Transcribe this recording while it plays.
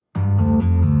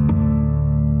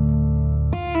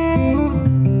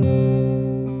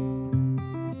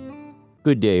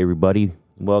Good day, everybody.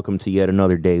 Welcome to yet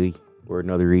another day or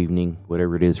another evening,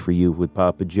 whatever it is for you, with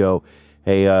Papa Joe.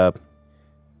 Hey,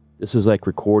 this is like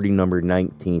recording number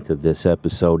 19th of this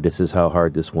episode. This is how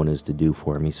hard this one is to do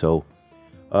for me. So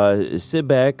sit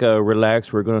back,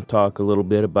 relax. We're going to talk a little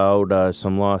bit about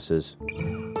some losses.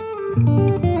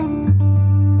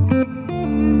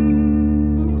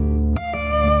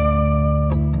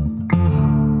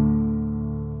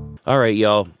 All right,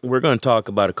 y'all, we're going to talk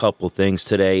about a couple of things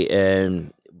today,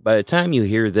 and by the time you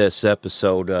hear this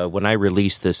episode, when I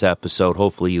release this episode,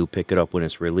 hopefully you pick it up when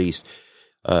it's released,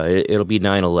 it'll be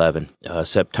 9/11,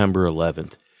 September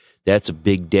 11th. That's a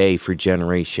big day for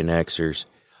Generation Xers.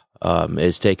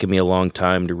 It's taken me a long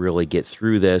time to really get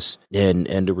through this and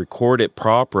to record it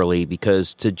properly,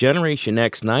 because to Generation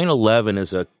X, 9/11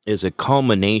 is a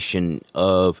culmination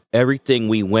of everything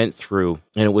we went through,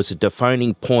 and it was a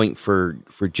defining point for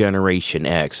Generation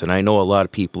X. And I know a lot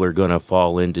of people are going to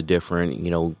fall into different,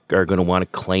 are going to want to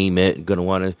claim it, going to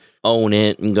want to own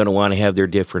it, and going to want to have their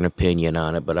different opinion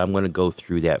on it, but I'm going to go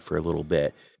through that for a little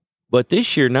bit. But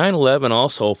this year, 9/11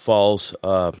 also falls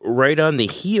right on the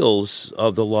heels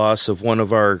of the loss of one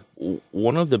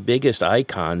of the biggest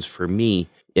icons for me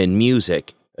in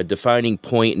music, a defining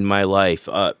point in my life.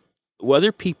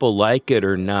 Whether people like it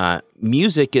or not,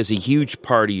 music is a huge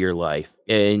part of your life,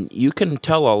 and you can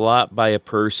tell a lot by a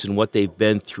person, what they've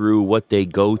been through, what they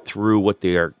go through, what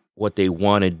they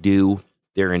want to do,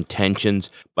 their intentions,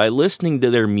 by listening to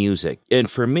their music.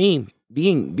 And for me,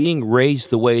 being raised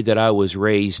the way that I was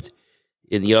raised,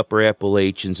 in the upper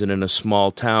Appalachians and in a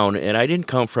small town, and I didn't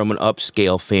come from an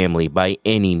upscale family by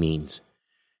any means,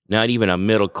 not even a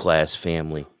middle-class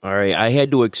family. All right, I had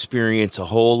to experience a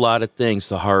whole lot of things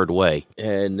the hard way,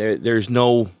 and there's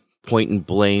no point in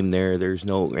blame there. There's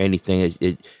no anything.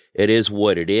 It is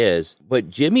what it is. But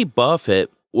Jimmy Buffett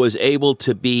was able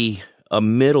to be a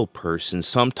middle person.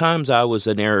 Sometimes I was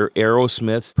an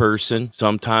Aerosmith person.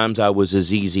 Sometimes I was a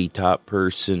ZZ Top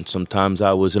person. Sometimes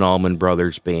I was an Allman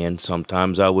Brothers band.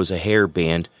 Sometimes I was a hair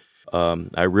band.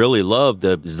 I really loved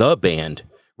the band,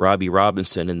 Robbie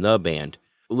Robinson and the band.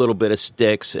 A little bit of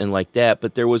Styx and like that,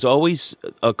 but there was always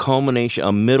a culmination,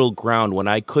 a middle ground when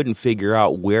I couldn't figure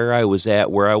out where I was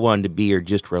at, where I wanted to be, or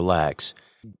just relax.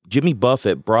 Jimmy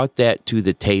Buffett brought that to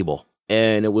the table.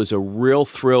 And it was a real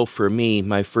thrill for me.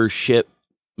 My first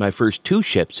two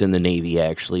ships in the Navy,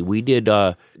 actually. We did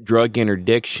drug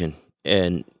interdiction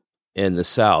in the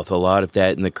South, a lot of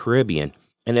that in the Caribbean.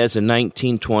 And as a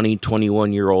 19, 20,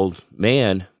 21-year-old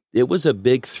man, it was a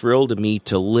big thrill to me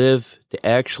to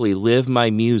actually live my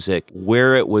music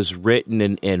where it was written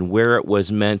and where it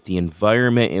was meant, the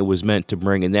environment it was meant to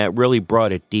bring. And that really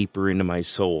brought it deeper into my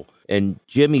soul. And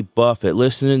Jimmy Buffett,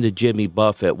 listening to Jimmy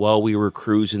Buffett while we were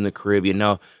cruising the Caribbean.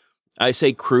 Now, I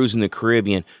say cruising the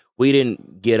Caribbean. We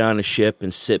didn't get on a ship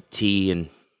and sip tea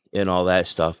and all that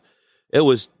stuff. It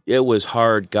was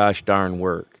hard, gosh darn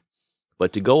work.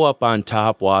 But to go up on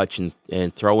top watch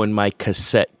and throw in my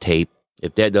cassette tape,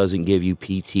 if that doesn't give you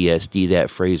PTSD, that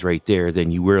phrase right there,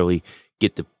 then you really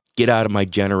get out of my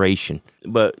generation.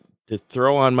 But to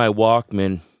throw on my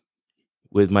Walkman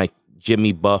with my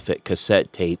Jimmy Buffett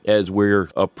cassette tape as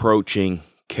we're approaching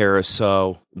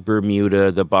Curacao,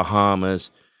 Bermuda, the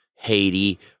Bahamas,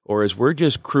 Haiti, or as we're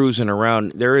just cruising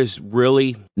around, there is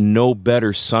really no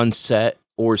better sunset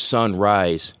or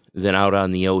sunrise than out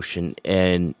on the ocean,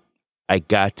 and I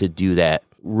got to do that.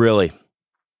 Really,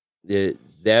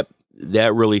 that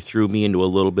really threw me into a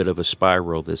little bit of a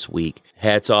spiral this week.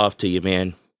 Hats off to you,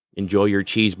 man. Enjoy your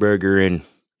cheeseburger in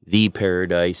the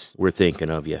paradise. We're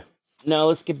thinking of you. Now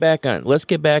let's get back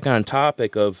on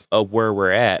topic of where we're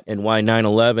at and why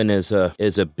 9/11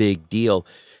 is a big deal.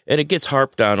 And it gets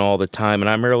harped on all the time, and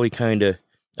I'm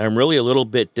really a little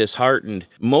bit disheartened.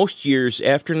 Most years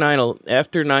after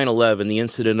 9/11, the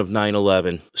incident of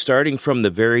 9/11, starting from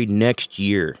the very next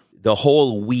year, the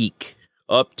whole week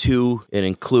up to and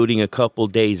including a couple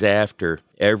days after,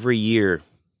 every year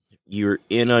you're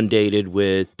inundated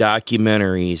with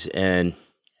documentaries, and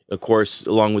of course,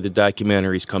 along with the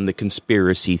documentaries come the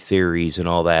conspiracy theories and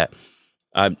all that.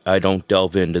 I don't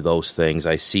delve into those things.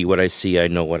 I see what I see. I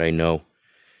know what I know.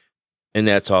 And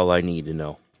that's all I need to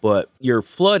know. But you're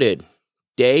flooded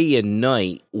day and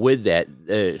night with that.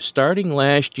 Starting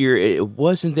last year, it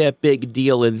wasn't that big a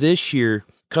deal. And this year,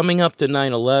 coming up to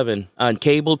 9/11, on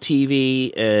cable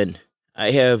TV, and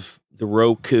I have the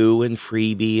Roku and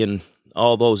Freebie and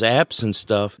all those apps and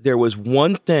stuff, there was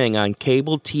one thing on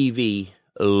cable TV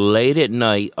late at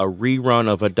night, a rerun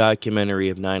of a documentary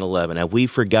of 9/11. Have we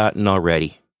forgotten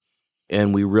already?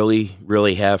 And we really,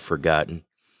 really have forgotten.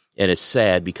 And it's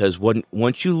sad because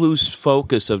once you lose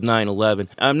focus of 9/11,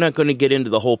 I'm not going to get into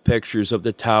the whole pictures of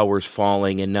the towers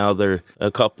falling. And now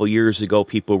a couple years ago,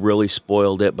 people really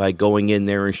spoiled it by going in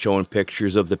there and showing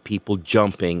pictures of the people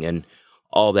jumping and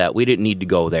all that. We didn't need to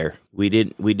go there. We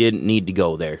didn't need to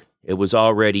go there. It was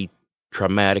already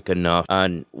traumatic enough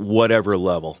on whatever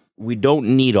level. We don't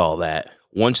need all that.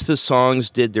 Once the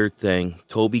songs did their thing,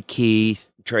 Toby Keith,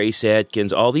 Trace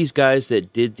Adkins, all these guys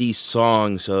that did these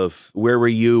songs of Where Were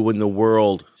You When the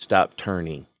World Stopped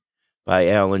Turning by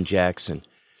Alan Jackson,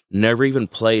 never even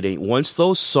played it. Once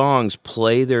those songs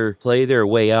play their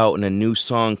way out and a new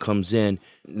song comes in,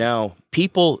 now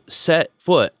people set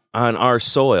foot on our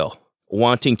soil,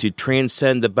 wanting to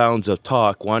transcend the bounds of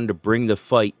talk, wanting to bring the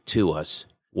fight to us.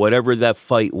 Whatever that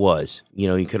fight was.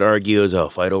 You could argue as a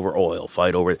fight over oil,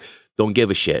 fight over... Don't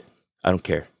give a shit. I don't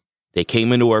care. They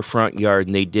came into our front yard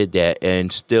and they did that,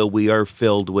 and still we are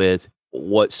filled with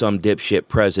what some dipshit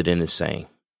president is saying.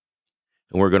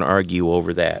 And we're going to argue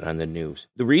over that on the news.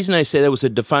 The reason I say that was a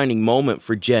defining moment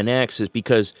for Gen X is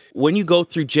because when you go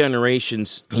through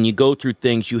generations and you go through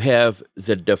things, you have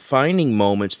the defining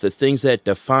moments, the things that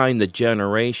define the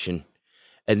generation,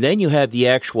 and then you have the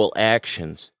actual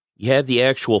actions. You have the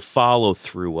actual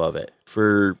follow-through of it.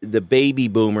 For the baby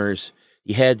boomers,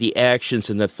 you had the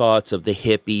actions and the thoughts of the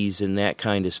hippies and that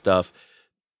kind of stuff.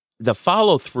 The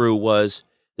follow-through was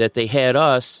that they had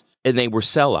us and they were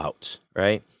sellouts,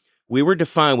 right? We were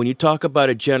defined, when you talk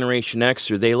about a Generation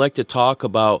Xer, they like to talk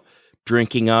about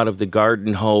drinking out of the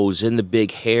garden hose and the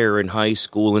big hair in high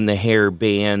school and the hair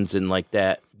bands and like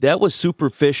that. That was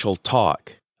superficial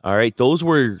talk, all right? Those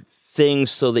were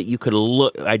things so that you could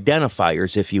look,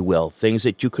 identifiers, if you will, things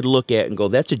that you could look at and go,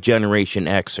 that's a Generation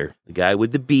Xer. The guy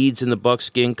with the beads and the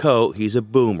buckskin coat, he's a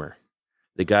boomer.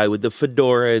 The guy with the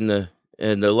fedora and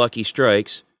the Lucky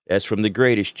Strikes, that's from the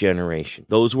Greatest Generation.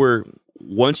 Those were,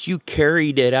 once you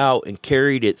carried it out and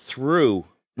carried it through,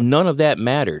 none of that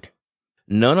mattered.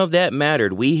 None of that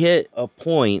mattered. We hit a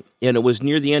point, and it was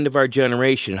near the end of our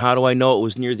generation. How do I know it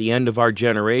was near the end of our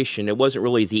generation? It wasn't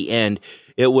really the end.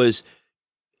 It was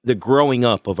the growing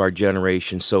up of our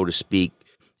generation, so to speak,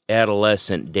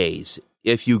 adolescent days.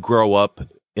 If you grow up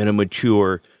in a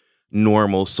mature,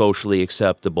 normal, socially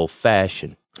acceptable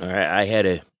fashion. All right, I had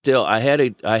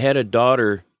a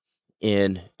daughter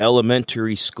in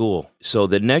elementary school. So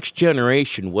the next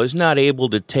generation was not able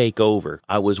to take over.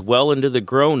 I was well into the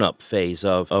grown-up phase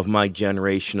of my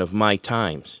generation, of my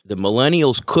times. The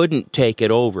millennials couldn't take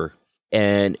it over.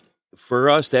 And for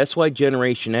us, that's why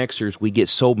Generation Xers, we get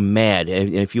so mad.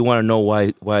 And if you want to know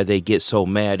why they get so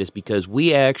mad, is because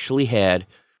we actually had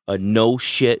a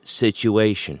no-shit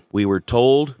situation. We were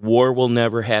told war will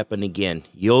never happen again.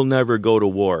 You'll never go to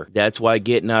war. That's why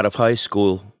getting out of high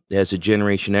school as a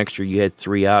Generation Xer, you had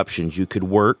three options. You could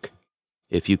work,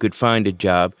 if you could find a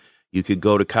job. You could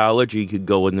go to college, or you could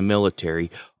go in the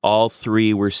military. All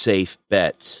three were safe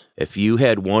bets. If you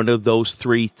had one of those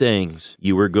three things,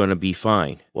 you were going to be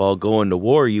fine. While going to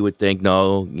war, you would think,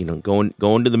 no,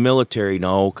 going to the military,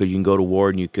 no, because you can go to war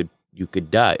and you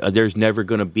could die. There's never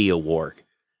going to be a war.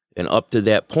 And up to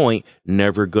that point,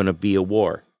 never going to be a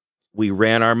war. We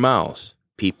ran our mouths.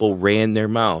 People ran their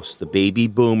mouths. The baby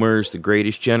boomers, the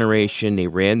Greatest Generation, they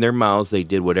ran their mouths. They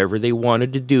did whatever they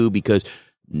wanted to do because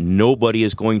nobody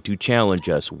is going to challenge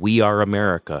us. We are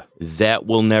America. That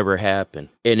will never happen.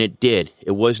 And it did.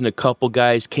 It wasn't a couple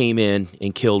guys came in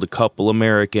and killed a couple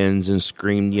Americans and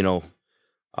screamed,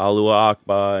 Allahu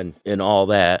Akbar and all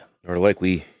that. Or like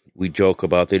we joke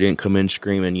about, they didn't come in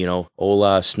screaming,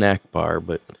 Hola snack bar.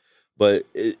 But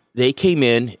they came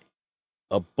in,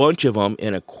 a bunch of them,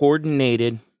 in a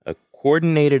coordinated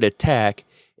attack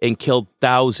and killed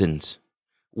thousands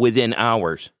within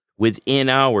hours. Within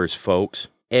hours, folks.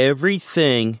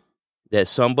 Everything that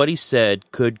somebody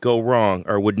said could go wrong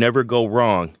or would never go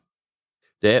wrong.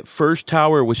 That first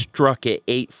tower was struck at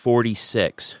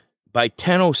 8:46. By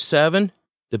 10:07,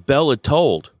 the bell had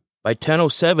tolled. By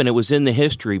 10:07, it was in the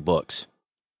history books.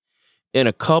 In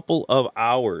a couple of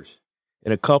hours,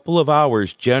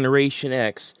 Generation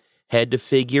X had to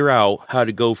figure out how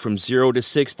to go from 0 to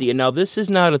 60. And now this is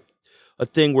not a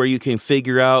thing where you can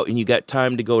figure out and you got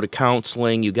time to go to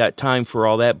counseling, you got time for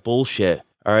all that bullshit.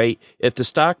 All right. If the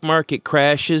stock market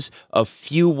crashes, a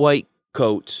few white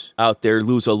coats out there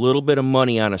lose a little bit of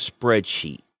money on a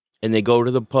spreadsheet, and they go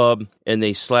to the pub and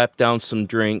they slap down some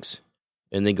drinks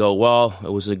and they go, well,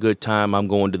 it was a good time. I'm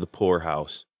going to the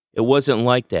poorhouse. It wasn't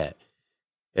like that.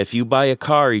 If you buy a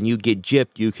car and you get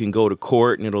gypped, you can go to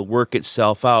court and it'll work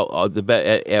itself out.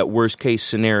 At worst case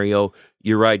scenario,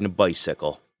 you're riding a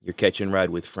bicycle. You're catching a ride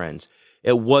with friends.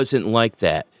 It wasn't like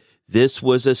that. This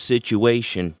was a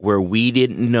situation where we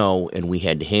didn't know, and we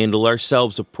had to handle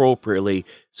ourselves appropriately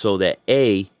so that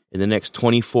in the next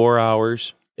 24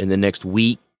 hours, in the next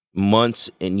week, months,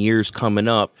 and years coming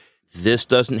up, this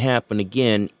doesn't happen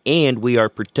again, and we are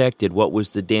protected. What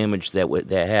was the damage that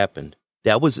happened?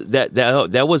 That was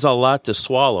a lot to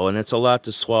swallow, and it's a lot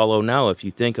to swallow now if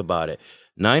you think about it.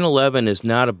 9/11 is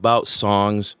not about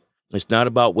songs. It's not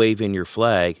about waving your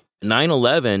flag.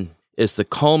 9/11 is the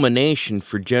culmination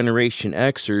for Generation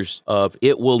Xers of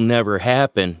it will never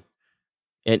happen.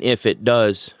 And if it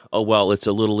does, oh, well, it's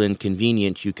a little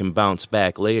inconvenient. You can bounce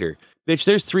back later. Bitch,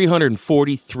 there's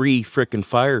 343 frickin'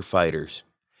 firefighters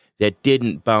that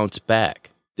didn't bounce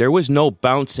back. There was no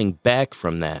bouncing back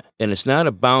from that. And it's not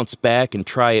a bounce back and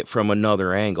try it from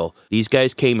another angle. These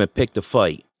guys came and picked a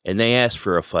fight, and they asked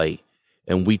for a fight,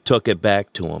 and we took it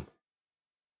back to them.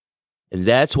 And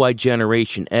that's why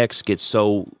Generation X gets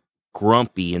so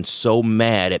grumpy and so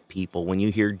mad at people when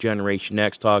you hear Generation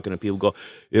X talking and people go,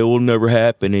 it will never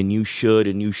happen, and you should,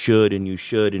 and you should, and you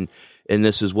should, and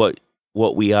this is what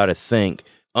we ought to think.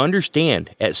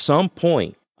 Understand, at some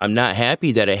point, I'm not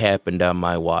happy that it happened on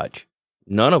my watch.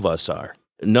 None of us are.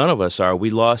 None of us are. We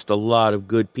lost a lot of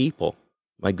good people.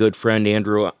 My good friend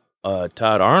Andrew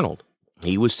Todd Arnold,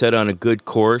 he was set on a good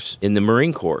course in the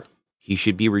Marine Corps. He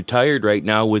should be retired right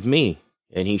now with me,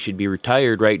 and he should be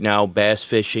retired right now bass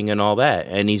fishing and all that,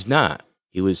 and he's not.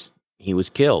 He was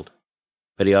killed.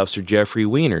 Petty Officer Jeffrey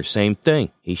Weiner, same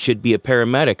thing. He should be a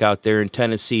paramedic out there in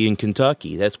Tennessee and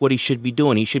Kentucky. That's what he should be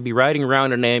doing. He should be riding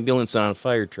around in an ambulance on a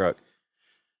fire truck.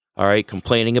 All right,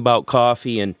 complaining about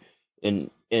coffee and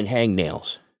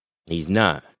hangnails. He's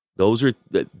not.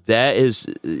 That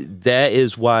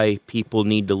is why people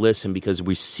need to listen, because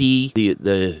we see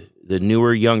the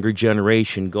newer, younger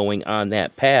generation going on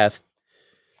that path.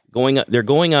 They're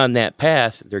going on that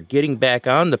path. They're getting back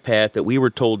on the path that we were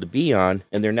told to be on,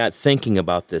 and they're not thinking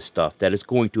about this stuff, that it's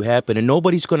going to happen, and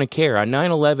nobody's going to care. On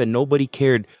 9/11, nobody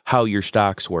cared how your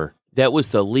stocks were. That was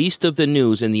the least of the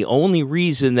news, and the only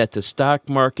reason that the stock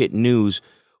market news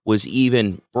was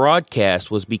even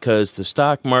broadcast was because the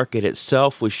stock market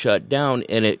itself was shut down,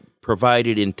 and it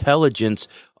provided intelligence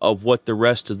of what the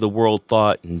rest of the world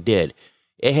thought and did.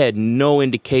 It had no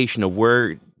indication of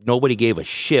where. Nobody gave a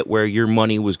shit where your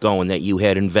money was going that you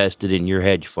had invested in your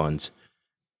hedge funds.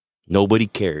 Nobody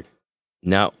cared.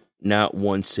 Not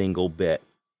one single bit.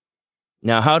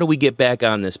 Now, how do we get back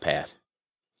on this path?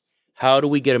 How do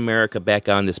we get America back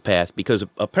on this path? Because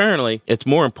apparently it's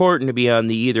more important to be on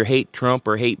the either hate Trump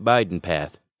or hate Biden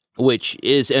path, which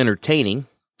is entertaining.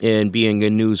 And being a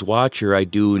news watcher, I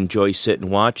do enjoy sitting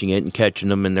watching it and catching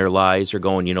them in their lies or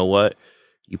going, you know what?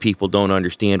 You people don't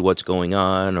understand what's going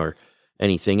on or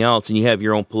anything else, and you have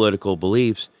your own political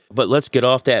beliefs. But let's get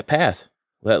off that path.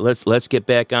 Let's get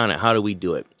back on it. How do we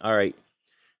do it? All right.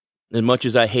 As much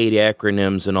as I hate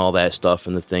acronyms and all that stuff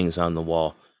and the things on the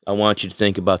wall, I want you to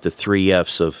think about the 3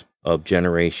 F's of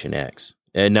Generation X.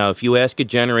 And now, if you ask a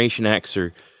Generation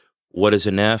Xer, what is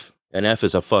an F? An F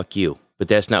is a fuck you. But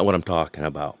that's not what I'm talking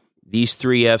about. These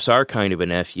 3 F's are kind of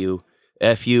an F you.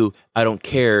 F you, I don't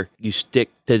care. You stick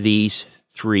to these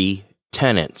 3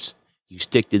 tenets. You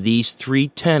stick to these 3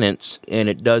 tenets, and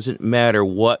it doesn't matter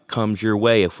what comes your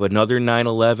way. If another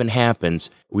 9/11 happens,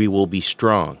 we will be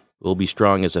strong. We'll be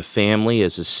strong as a family,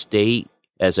 as a state,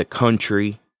 as a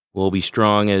country. We'll be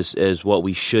strong as what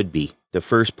we should be. The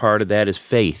first part of that is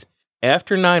faith.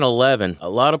 After 9/11, a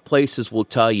lot of places will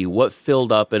tell you what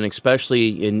filled up, and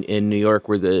especially in New York,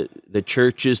 where the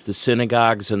churches, the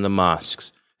synagogues, and the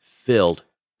mosques filled.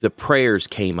 The prayers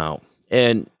came out.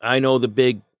 And I know the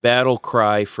big battle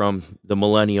cry from the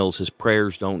millennials is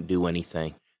prayers don't do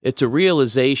anything. It's a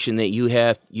realization that you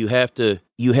have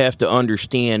to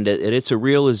understand that it's a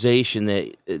realization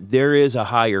that there is a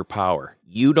higher power.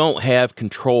 You don't have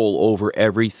control over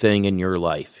everything in your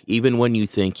life, even when you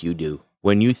think you do.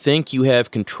 When you think you have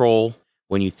control,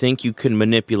 when you think you can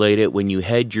manipulate it, when you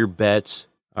hedge your bets,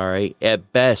 all right,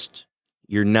 at best,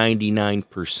 you're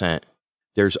 99%.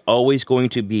 There's always going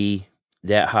to be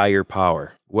that higher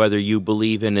power. Whether you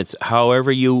believe in its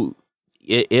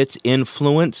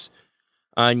influence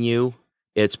on you,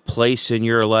 its place in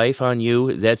your life on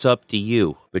you, that's up to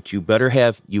you. But you better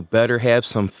have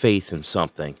some faith in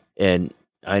something. And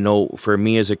I know for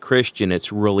me as a Christian,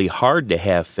 it's really hard to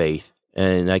have faith.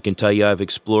 And I can tell you, I've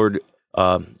explored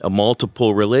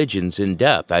multiple religions in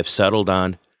depth. I've settled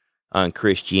on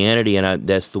Christianity, and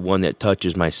that's the one that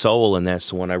touches my soul, and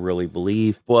that's the one I really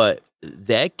believe. But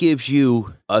that gives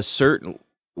you a certain.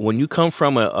 When you come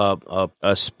from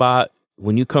a spot,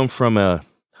 when you come from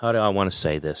how do I want to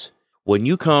say this? When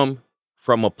you come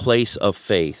from a place of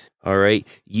faith, All right.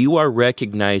 You are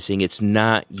recognizing it's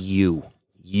not you.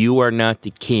 You are not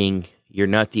the king. You're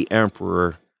not the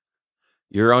emperor.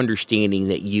 You're understanding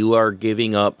that you are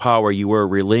giving up power. You are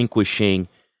relinquishing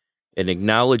and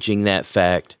acknowledging that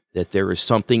fact that there is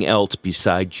something else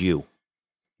besides you.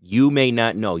 You may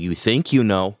not know. You think you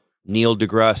know. Neil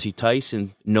deGrasse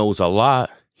Tyson knows a lot.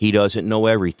 He doesn't know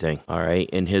everything, all right,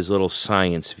 in his little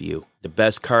science view. The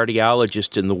best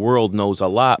cardiologist in the world knows a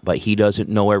lot, but he doesn't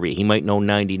know everything. He might know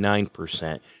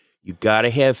 99%. You got to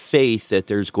have faith that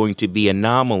there's going to be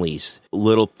anomalies,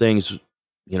 little things.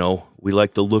 We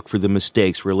like to look for the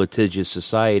mistakes. We're a litigious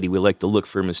society. We like to look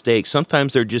for mistakes.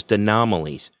 Sometimes they're just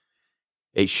anomalies.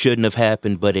 It shouldn't have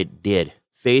happened, but it did.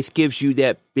 Faith gives you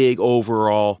that big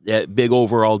overall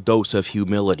dose of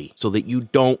humility so that you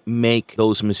don't make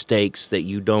those mistakes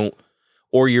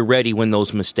or you're ready when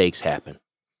those mistakes happen.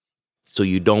 So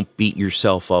you don't beat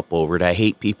yourself up over it. I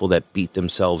hate people that beat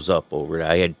themselves up over it.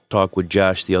 I had talked with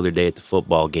Josh the other day at the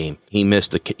football game. He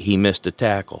missed a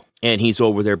tackle. And he's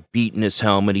over there beating his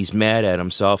helmet. He's mad at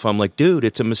himself. I'm like, dude,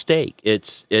 it's a mistake.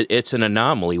 It's an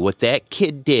anomaly. What that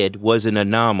kid did was an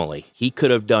anomaly. He could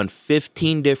have done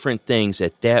 15 different things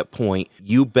at that point.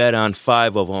 You bet on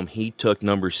 5 of them. He took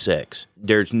number 6.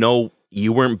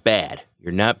 You weren't bad.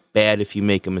 You're not bad if you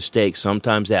make a mistake.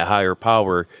 Sometimes that higher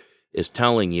power is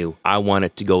telling you, I want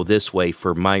it to go this way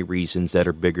for my reasons that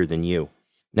are bigger than you.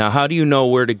 Now, how do you know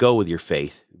where to go with your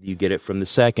faith? You get it from the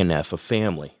second F of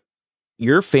family.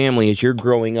 Your family, as you're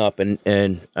growing up, and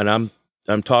I'm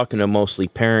talking to mostly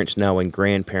parents now and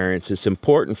grandparents, it's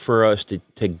important for us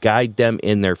to guide them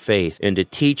in their faith and to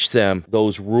teach them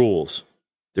those rules.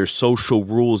 There's social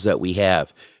rules that we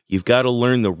have. You've got to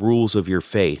learn the rules of your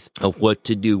faith, of what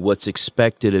to do, what's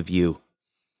expected of you.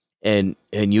 And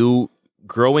you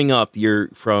growing up, you're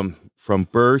from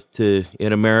birth to,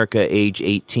 in America, age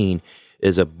 18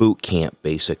 is a boot camp,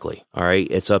 basically. All right.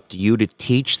 It's up to you to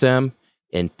teach them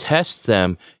and test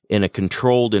them in a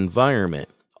controlled environment.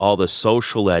 All the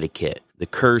social etiquette, the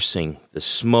cursing, the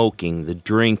smoking, the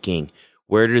drinking,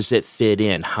 where does it fit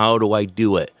in? How do I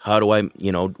do it? How do I,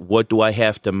 what do I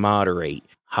have to moderate?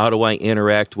 How do I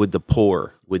interact with the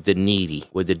poor, with the needy,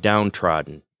 with the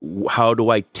downtrodden? How do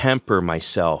I temper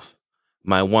myself,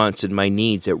 my wants and my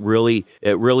needs? It really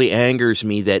angers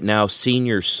me that now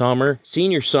senior summer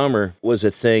was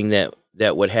a thing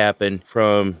that would happen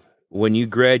from when you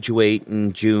graduate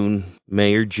in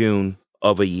May or June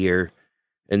of a year,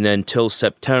 and then till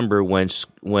September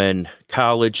when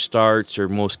college starts or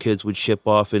most kids would ship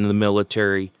off into the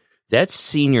military. That's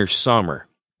senior summer.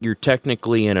 You're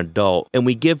technically an adult, and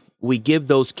we give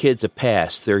those kids a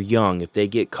pass. They're young. If they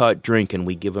get caught drinking,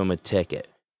 we give them a ticket.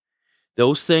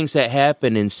 Those things that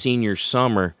happen in senior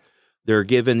summer, they're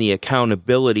given the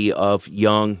accountability of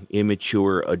young,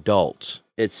 immature adults.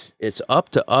 It's up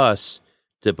to us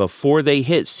to, before they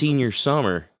hit senior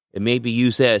summer, and maybe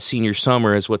use that senior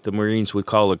summer as what the Marines would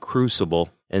call a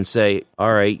crucible, and say,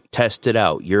 all right, test it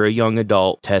out. You're a young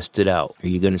adult, test it out. Are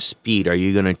you going to speed? Are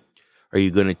you going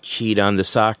to cheat on the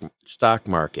stock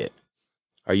market?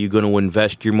 Are you going to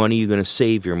invest your money? Are you going to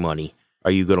save your money?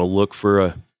 Are you going to look for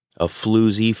a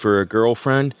floozy for a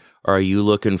girlfriend? Or are you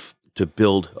looking to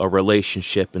build a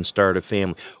relationship and start a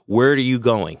family? Where are you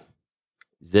going?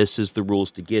 This is the rules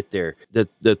to get there.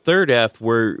 The third F,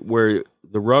 where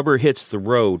the rubber hits the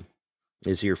road,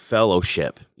 is your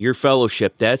fellowship. Your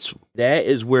fellowship, that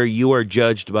is where you are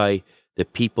judged by the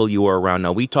people you are around.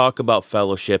 Now, we talk about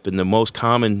fellowship, and the most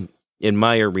common, in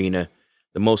my arena,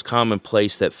 the most common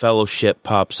place that fellowship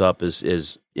pops up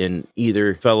is in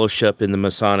either fellowship in the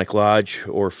Masonic Lodge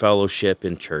or fellowship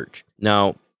in church.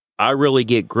 Now, I really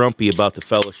get grumpy about the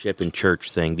fellowship in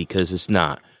church thing because it's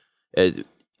not.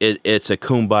 It's a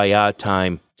kumbaya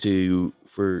time to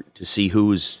see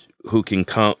who can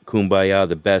kumbaya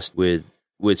the best with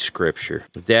Scripture.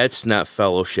 That's not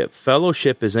fellowship.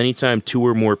 Fellowship is anytime 2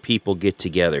 or more people get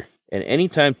together. And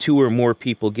anytime 2 or more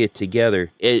people get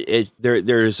together,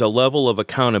 there's a level of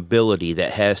accountability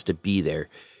that has to be there.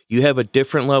 You have a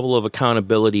different level of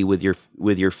accountability with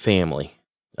your family.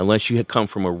 Unless you come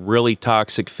from a really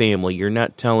toxic family, you're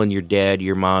not telling your dad,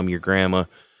 your mom, your grandma,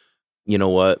 you know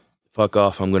what? Fuck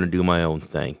off, I'm going to do my own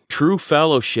thing. True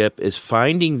fellowship is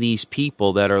finding these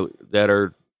people that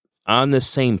are on the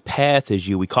same path as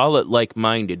you. We call it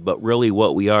like-minded, but really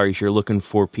what we are is you're looking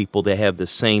for people that have the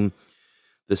same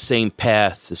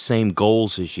path, the same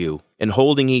goals as you, and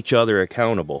holding each other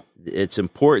accountable. It's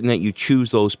important that you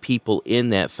choose those people in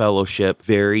that fellowship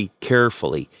very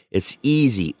carefully. It's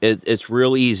easy. It's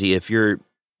real easy. If you're,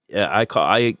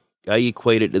 I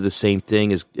equate it to the same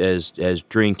thing as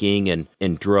drinking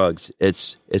and drugs.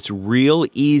 It's real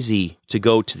easy to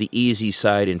go to the easy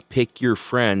side and pick your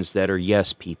friends that are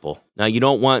yes people. Now, you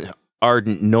don't want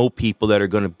ardent no people that are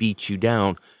going to beat you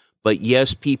down, but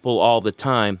yes people all the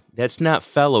time. That's not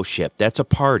fellowship. That's a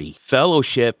party.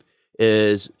 Fellowship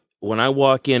is when I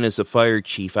walk in as a fire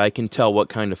chief, I can tell what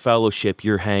kind of fellowship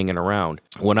you're hanging around.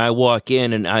 When I walk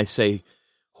in and I say,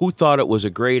 who thought it was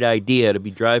a great idea to be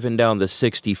driving down the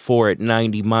 64 at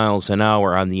 90 miles an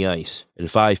hour on the ice? And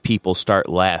 5 people start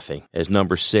laughing as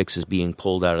number 6 is being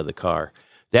pulled out of the car.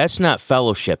 That's not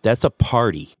fellowship. That's a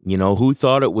party. You know, who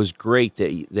thought it was great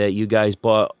that you guys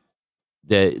bought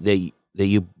that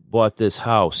you bought this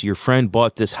house? Your friend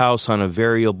bought this house on a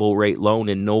variable rate loan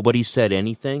and nobody said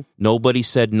anything? Nobody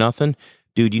said nothing?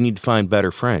 Dude, you need to find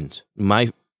better friends.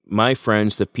 My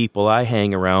friends, the people I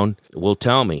hang around, will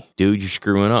tell me, dude, you're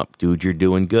screwing up. Dude, you're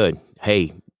doing good.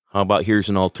 Hey, how about here's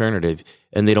an alternative?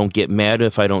 And they don't get mad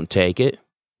if I don't take it,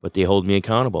 but they hold me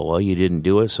accountable. Well, you didn't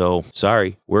do it, so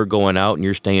sorry. We're going out and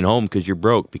you're staying home because you're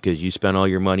broke because you spent all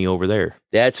your money over there.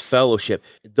 That's fellowship.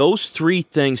 Those 3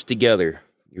 things together,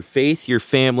 your faith, your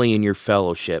family, and your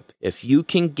fellowship. If you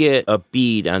can get a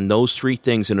bead on those 3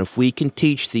 things, and if we can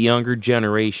teach the younger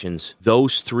generations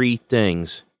those 3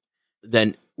 things,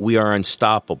 then we are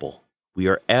unstoppable. We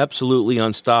are absolutely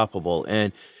unstoppable.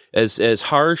 And as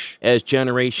harsh as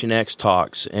Generation X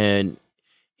talks, and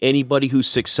anybody who's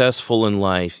successful in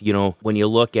life, you know, when you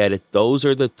look at it, those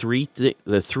are the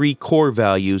three core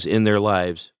values in their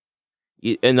lives.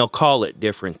 And they'll call it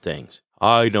different things.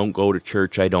 I don't go to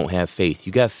church. I don't have faith.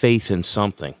 You got faith in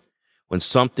something. When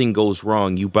something goes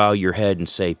wrong, you bow your head and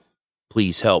say,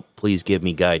 please help. Please give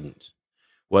me guidance.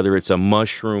 Whether it's a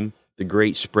mushroom, the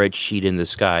great spreadsheet in the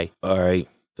sky, all right,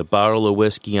 the bottle of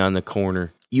whiskey on the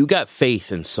corner. You got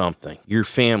faith in something. Your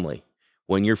family.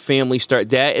 When your family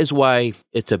that is why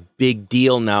it's a big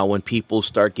deal now when people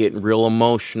start getting real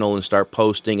emotional and start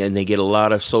posting, and they get a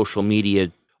lot of social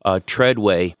media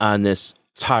treadway on this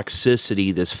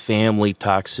toxicity, this family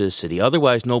toxicity.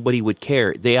 Otherwise, nobody would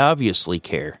care. They obviously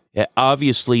care. It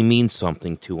obviously means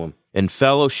something to them. And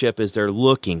fellowship is they're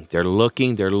looking.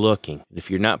 If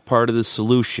you're not part of the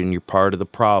solution, you're part of the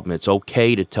problem. It's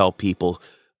okay to tell people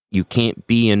you can't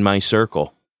be in my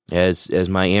circle. As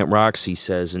my Aunt Roxy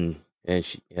says, and I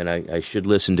should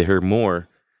listen to her more,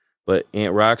 but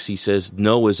Aunt Roxy says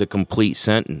no is a complete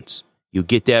sentence. You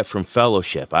get that from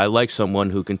fellowship. I like someone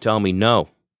who can tell me no.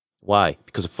 Why?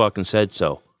 Because I fucking said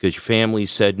so. Because your family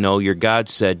said no, your God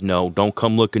said no. Don't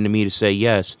come looking to me to say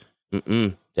yes.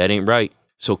 That ain't right.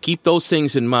 So keep those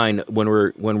things in mind when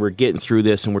we're getting through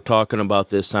this and we're talking about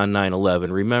this on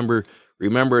 9/11.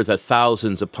 Remember the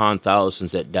thousands upon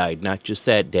thousands that died, not just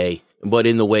that day, but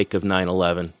in the wake of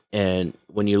 9/11. And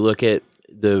when you look at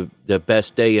the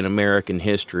best day in American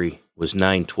history was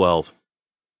 9/12.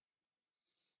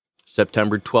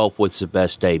 September 12th was the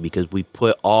best day because we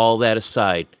put all that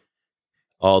aside.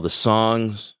 All the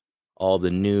songs, all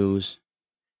the news,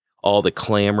 all the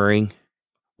clamoring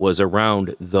was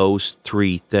around those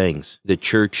 3 things. The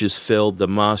churches filled, the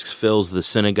mosques filled, the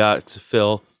synagogues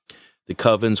filled, the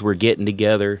covens were getting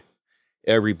together,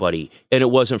 everybody. And it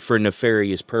wasn't for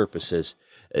nefarious purposes.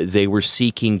 They were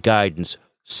seeking guidance.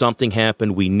 Something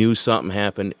happened, we knew something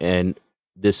happened, and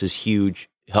this is huge.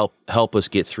 Help us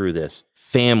get through this.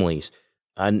 Families.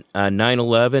 On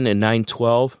 9/11 and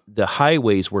 9/12, the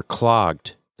highways were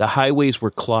clogged.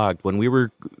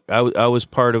 When I was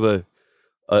part of a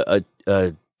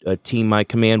team. My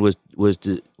command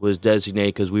was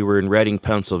designated because we were in Reading,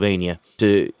 Pennsylvania,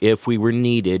 to if we were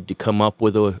needed to come up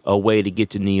with a way to get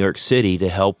to New York City to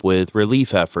help with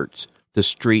relief efforts. The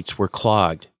streets were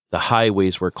clogged. The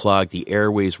highways were clogged. The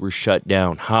airways were shut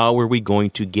down. How were we going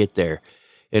to get there?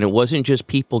 And it wasn't just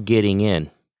people getting in.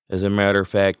 As a matter of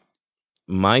fact,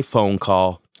 my phone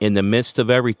call in the midst of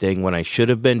everything, when I should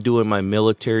have been doing my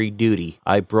military duty,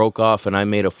 I broke off and I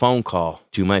made a phone call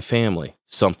to my family.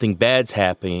 Something bad's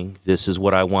happening. This is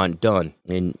what I want done.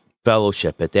 In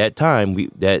fellowship at that time,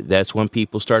 that's when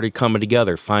people started coming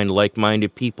together, find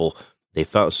like-minded people.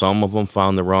 Some of them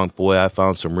found the wrong boy. I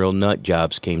found some real nut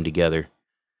jobs came together.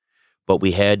 But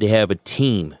we had to have a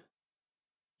team.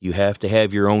 You have to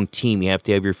have your own team. You have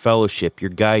to have your fellowship, your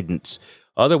guidance.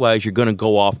 Otherwise, you're going to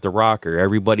go off the rocker.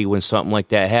 Everybody, when something like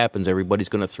that happens, everybody's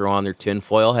going to throw on their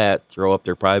tinfoil hat, throw up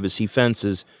their privacy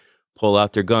fences, pull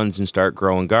out their guns, and start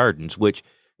growing gardens, which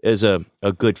is a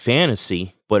good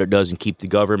fantasy, but it doesn't keep the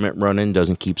government running,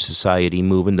 doesn't keep society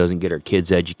moving, doesn't get our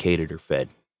kids educated or fed.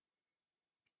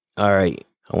 All right,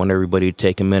 I want everybody to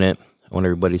take a minute. I want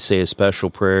everybody to say a special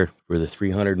prayer for the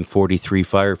 343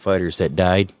 firefighters that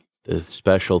died, the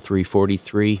special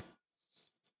 343.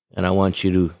 And I want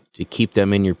you to keep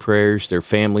them in your prayers, their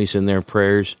families in their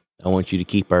prayers. I want you to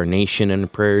keep our nation in the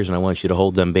prayers, and I want you to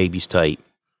hold them babies tight.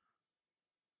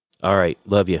 All right.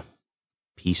 Love you.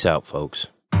 Peace out, folks.